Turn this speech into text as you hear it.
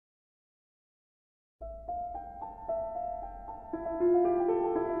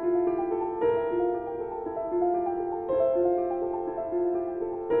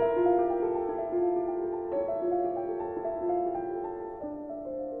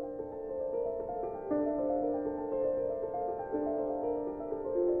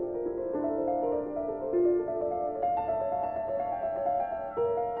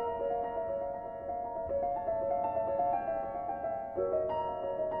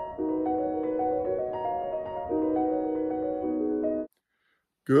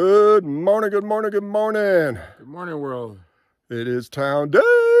Good morning, good morning, good morning. Good morning, world. It is town day.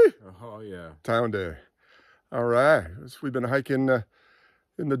 Oh, yeah. Town day. All right. So we've been hiking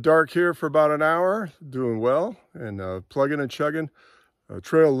in the dark here for about an hour, doing well, and plugging and chugging.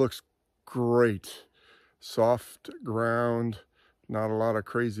 Trail looks great. Soft ground, not a lot of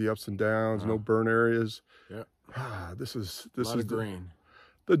crazy ups and downs, no burn areas. Yep. This is green.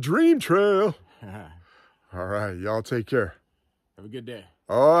 The dream trail. All right, y'all take care. Have a good day.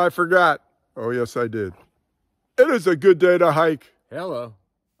 Oh, I forgot. Oh, yes, I did. It is a good day to hike. Hello.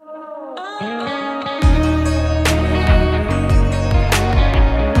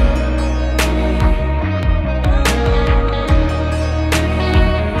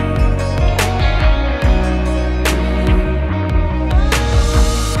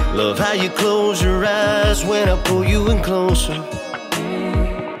 Love how you close your eyes when I pull you in closer.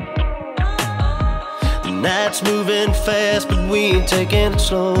 The night's moving fast, but we ain't taking it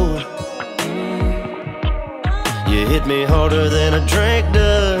slow. You hit me harder than a drink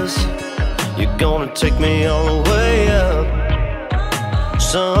does. You're gonna take me all the way up.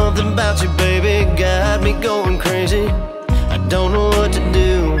 Something about you, baby, got me going crazy. I don't know what to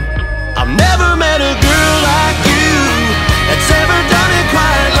do. I've never met a girl like you that's ever done it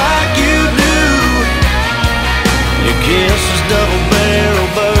quite like you do. Your kiss is double barrel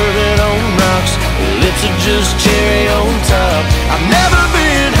bourbon on rocks. Your lips are just cherry on top. I've never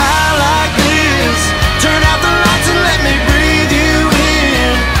been high like this. Turn out the lights and let me breathe you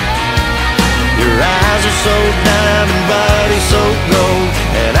in. Your eyes are so diamond, body so gold,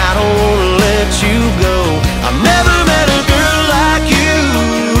 and I don't wanna let you go. I've never met a girl like you.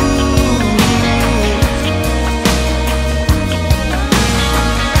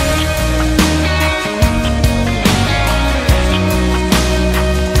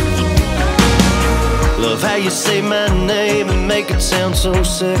 Love how you say my name and make it sound so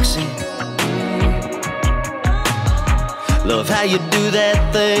sexy. Love how you do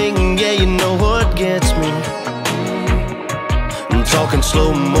that thing, yeah, you know what gets me. I'm talking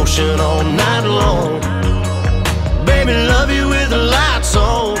slow motion all night long. Baby, love you with the lights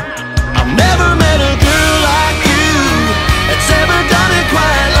on. I've never met a girl like you that's ever done it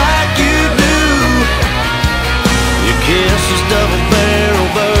quite like you do. Your kiss is double barrel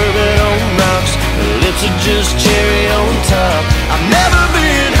bourbon on rocks. Your lips are just cherry on top. I've never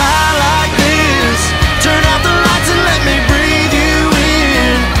been high like this. Turn out the lights and let me breathe you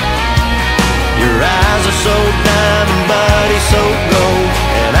in. Your eyes are so diamond, body so gold,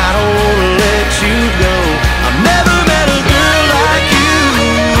 and I don't wanna let you go. I've never met a girl like you.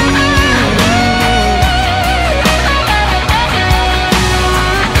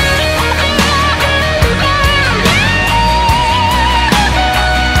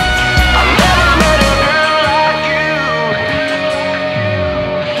 I've never met a girl like you.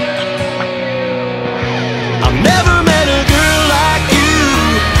 I've never met a girl like you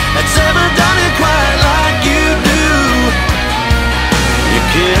that's ever done it quite like you do. Your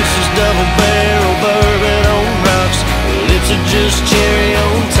kiss is double barrel bourbon on rocks. Your lips are just cherry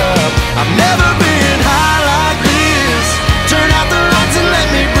on top. I've never been high like this. Turn out the lights and let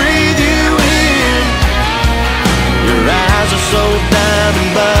me breathe you in. Your eyes are so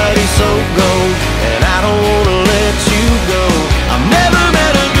diamond, body so gold, and I don't wanna let you go. I've never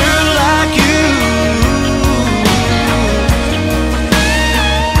met a girl like you.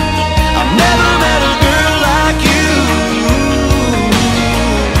 I've never met a girl like you.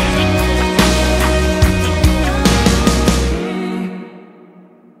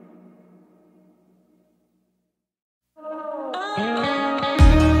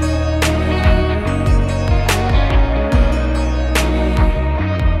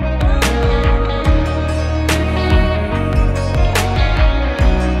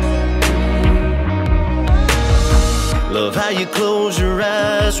 Love how you close your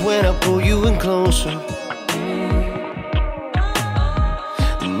eyes when I pull you in closer.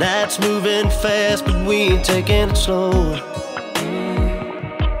 The night's moving fast, but we ain't taking it slow.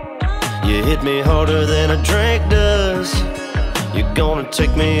 You hit me harder than a drink does. You're gonna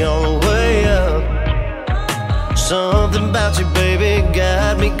take me all the way up. Something about you, baby,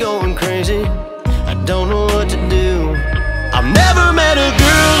 got me going crazy. I don't know what to do. I've never met a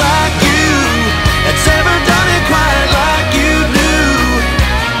girl like you that's ever done it quite like you do.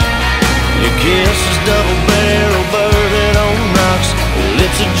 Your kiss is double barrel bourbon on rocks, your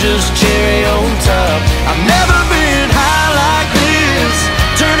lips are just cherry on top. I've never been high like this.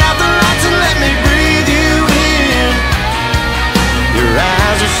 Turn out the lights and let me breathe you in. Your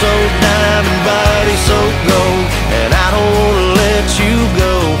eyes are so diamond, body so gold, and I don't wanna let you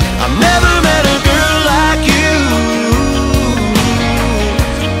go. I've never met a girl like you.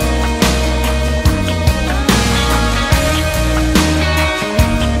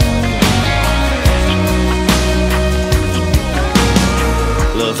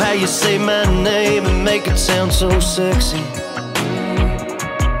 Love how you say my name and make it sound so sexy.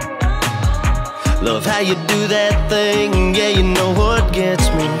 Love how you do that thing, yeah, you know what gets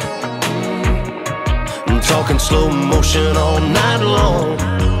me. I'm talking slow motion all night long.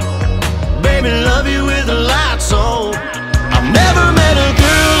 Baby, love you with the lights on. I've never met a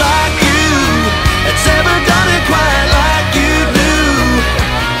girl like you that's ever done it quite like you do.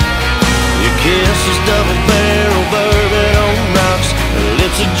 Your kiss is double barrel bourbon on rocks, her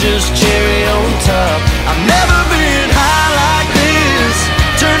lips are just cherry on top. I've never been high like this.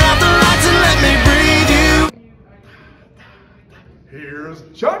 Turn out the lights and let me breathe you. Here's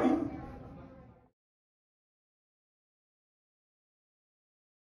Johnny.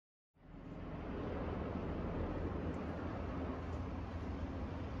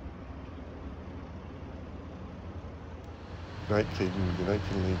 Good night, Caden. Good night,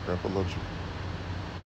 Kinley. Grandpa loves you.